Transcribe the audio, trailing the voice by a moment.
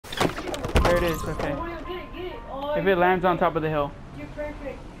There it is. Okay. Oh, get it. Oh, If it lands on top of the hill. You're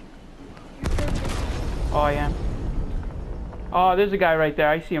perfect. You're perfect. Oh, I am. Oh, there's a guy right there.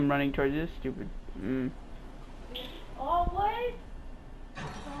 I see him running towards this. Stupid. Oh, what?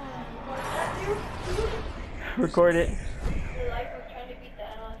 Record it. Your life was trying to beat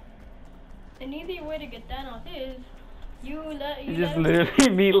Thanos. An easy way to get Thanos is It's just literally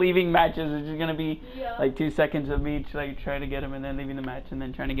me leaving matches. It's just gonna be yeah. like 2 seconds of me like trying to get him and then leaving the match and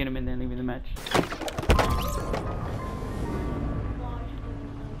then trying to get him and then leaving the match.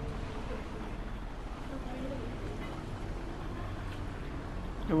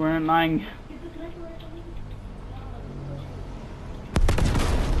 They weren't lying.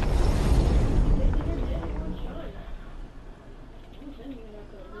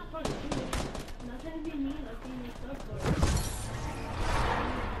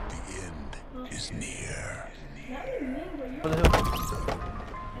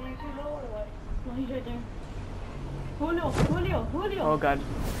 Julio. Oh god.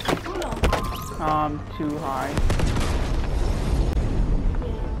 Too high.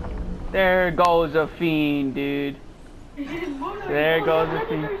 There goes a fiend, dude. There goes a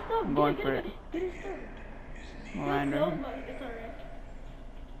fiend. I'm going for it. Land right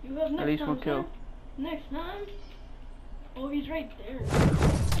here. At least we'll kill. Next time? Oh, he's right there.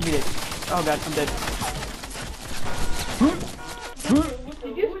 Beat it. Oh god, I'm dead.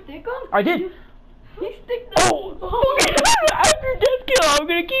 Did you stick him? I did! He sticked them. Oh! After death kill, I'm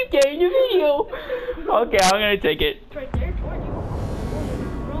gonna keep getting your video. Okay, I'm gonna take it. It's right there toward you. Oh,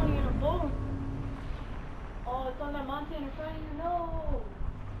 running in a boat. Oh, it's on that mountain in front of you. No.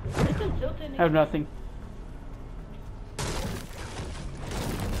 It's been tilted. I have nothing. It's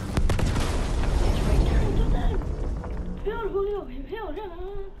right there until then. Heal, Julio. Heal.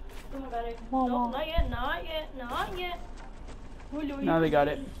 Oh my god. No, not yet. Julio, Now they got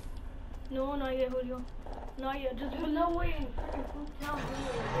it. No, not yet, Julio. Not yet. Just Julio. No way. Tell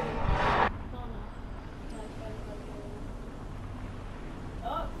Julio.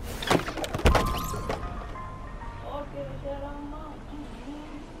 Oh. Okay, shut up.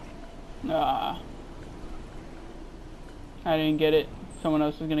 Nah. I didn't get it. Someone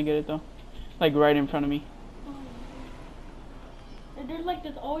else is gonna get it though. Like right in front of me. And there's like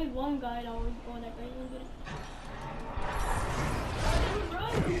there's always one guy that always going that crazy with it.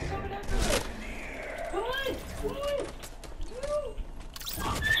 Run! He's coming after us! Come on!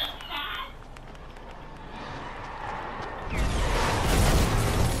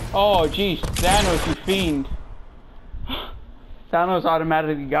 Oh jeez, Thanos, you fiend. Thanos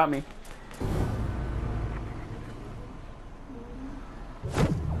automatically got me.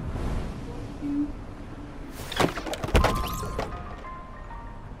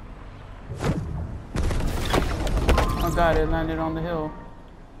 Oh god, it landed on the hill.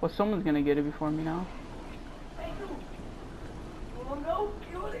 Well, someone's gonna get it before me now.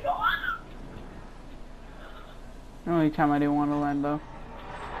 The only time I didn't want to land though.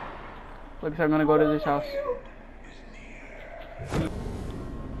 Looks like I'm gonna go to this house.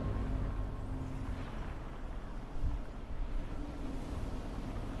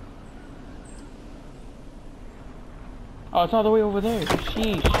 Oh, it's all the way over there.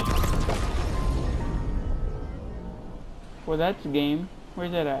 Sheesh. Well, that's a game.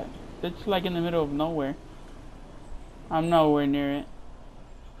 Where's that at? It's like in the middle of nowhere. I'm nowhere near it.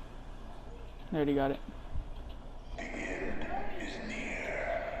 I already got it.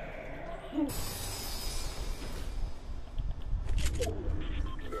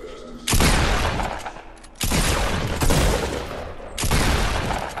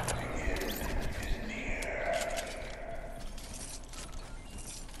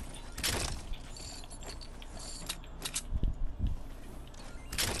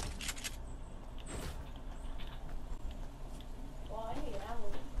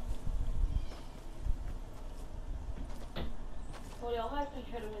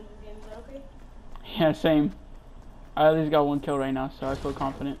 Yeah, same. I at least got 1 kill right now, so I feel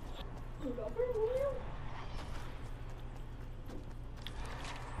confident. Oh,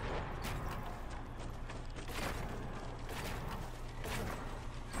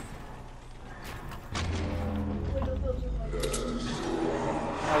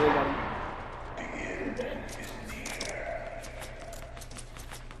 they got him.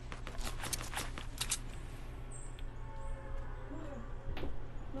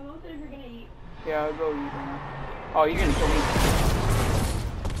 Yeah, I'll go eat right now. Oh, you're gonna kill me.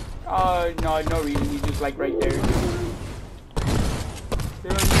 No, no reason. He's just like right there.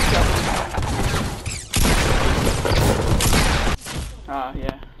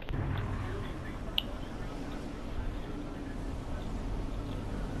 Yeah.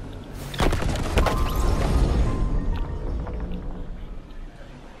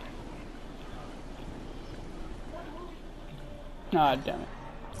 Ah, damn it.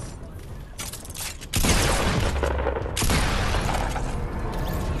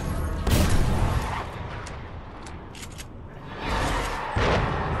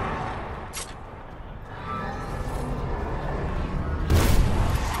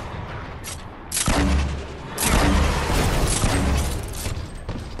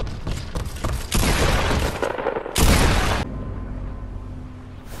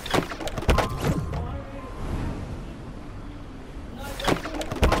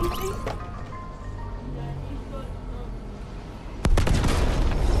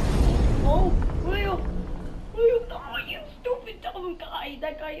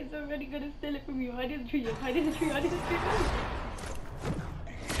 That guy is already gonna steal it from you. Hide in the tree, hide in the tree, hide in the tree.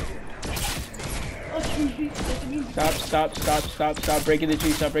 Oh, tree. Stop breaking the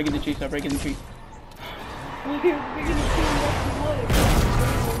tree, stop breaking the tree, stop breaking the tree. Look here, breaking the tree,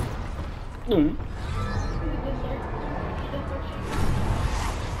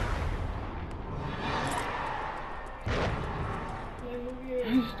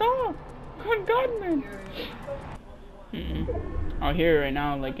 Stop! Good God, man. I'll hear it right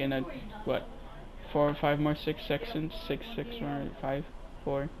now, like in a, what, 4 or 5 more 6 seconds, 6 more, 5,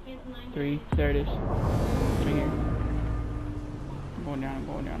 4, 3, there it is. Right here. I'm going down, I'm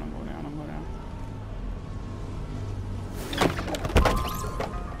going down, I'm going down, I'm going down.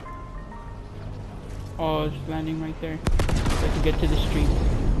 Oh, it's landing right there. I have to get to the street.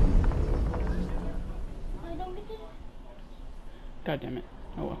 God damn it.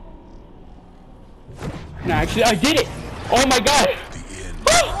 Oh well. No, actually, I did it! Oh my god!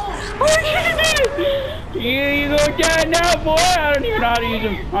 Oh, shit, I did it! Yeah, you go down now, boy! I don't even know how to use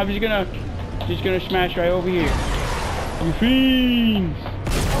them. I'm just gonna smash right over here. You fiends!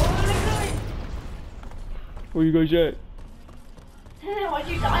 Where you guys at? Why'd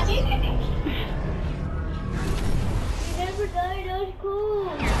you die? You never died, that's cool.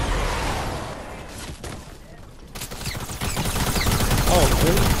 Oh,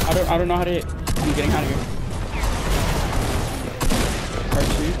 really? I don't know how to hit. I'm getting out of here. Part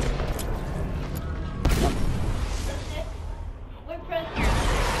 2. Come. Wait, press.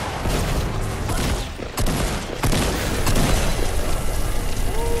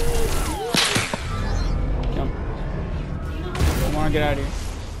 Come. I wanna get out of here.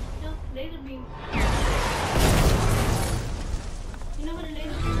 No, laser beam. You know what a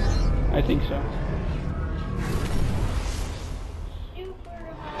laser beam is? I think so.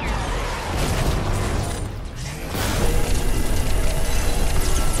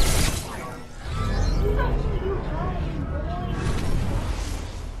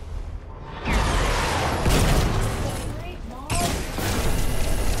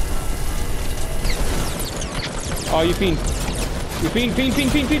 Oh, you fiend. You fiend.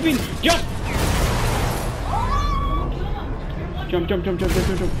 Jump! Jump.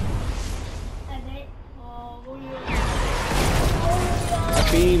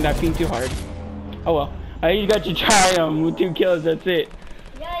 That fiend too hard. Oh well. You got to try him with 2 kills, that's it.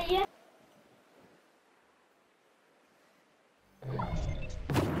 Yeah.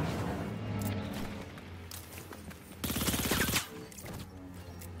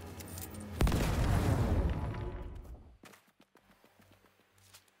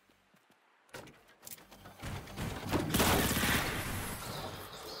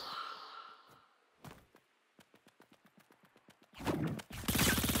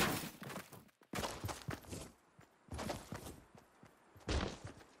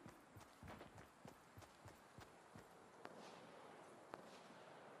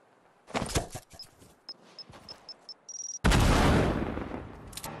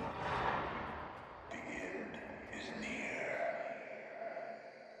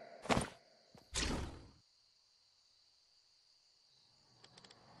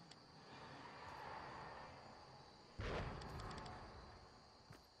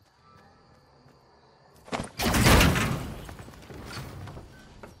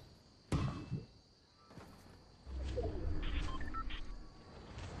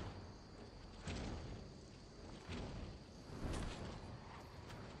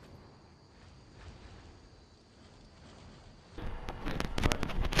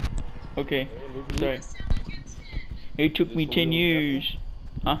 Okay, sorry. It took me 10 years.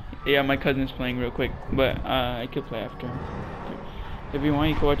 Huh? Yeah, my cousin's playing real quick, but I could play after him. If you want,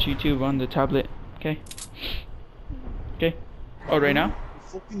 you can watch YouTube on the tablet. Okay? Okay? Oh, right now?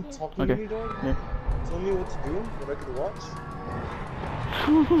 Fucking talking Okay. to me, dog? Here. Tell me what to do, what I could watch.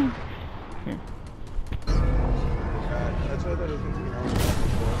 Here. That's why I thought it was going to be hard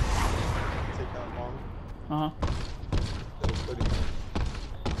to take that long. Uh-huh. That was 30 minutes.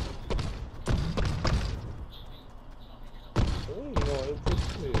 Oh,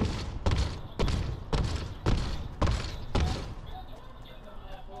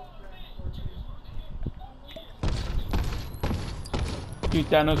 Dude,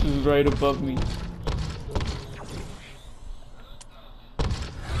 Thanos is right above me.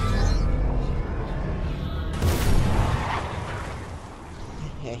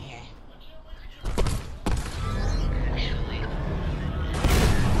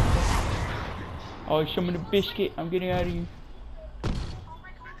 Oh, show me the biscuit. I'm getting out of here.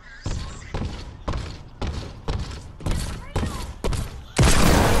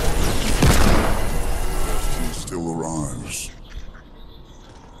 He still arrives.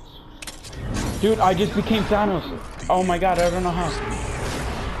 Dude, I just became Thanos. Oh my god, I don't know how.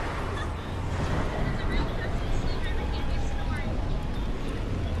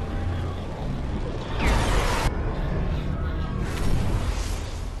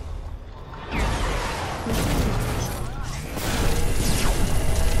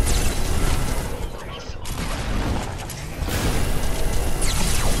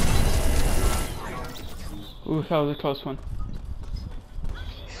 Ooh, that was a close one.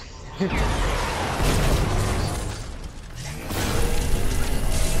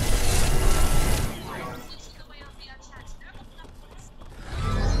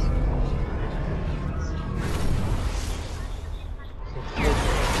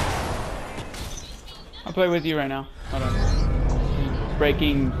 I'll play with you right now. Hold on. Just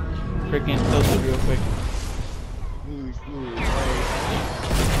breaking freaking filter real quick.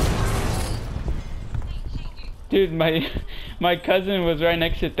 Dude, my cousin was right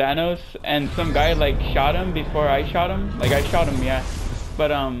next to Thanos, and some guy like shot him before I shot him. Like I shot him, yeah,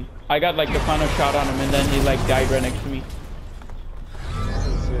 but I got like the final shot on him, and then he like died right next to me.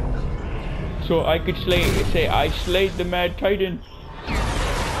 So I could say I slayed the Mad Titan.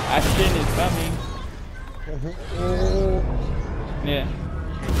 Action is coming. Yeah,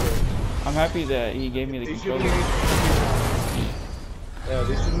 I'm happy that he gave me the controller. Yeah,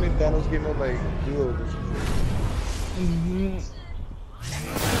 they should make Thanos game of like duos or something.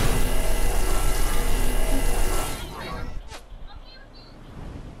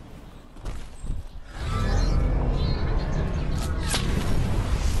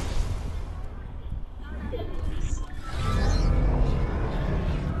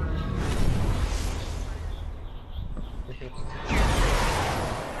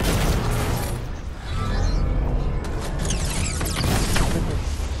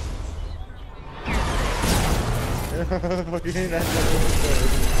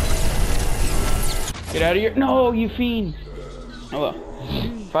 Get out of here! No, you fiend! Oh well,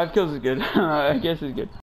 5 kills is good. I guess it's good.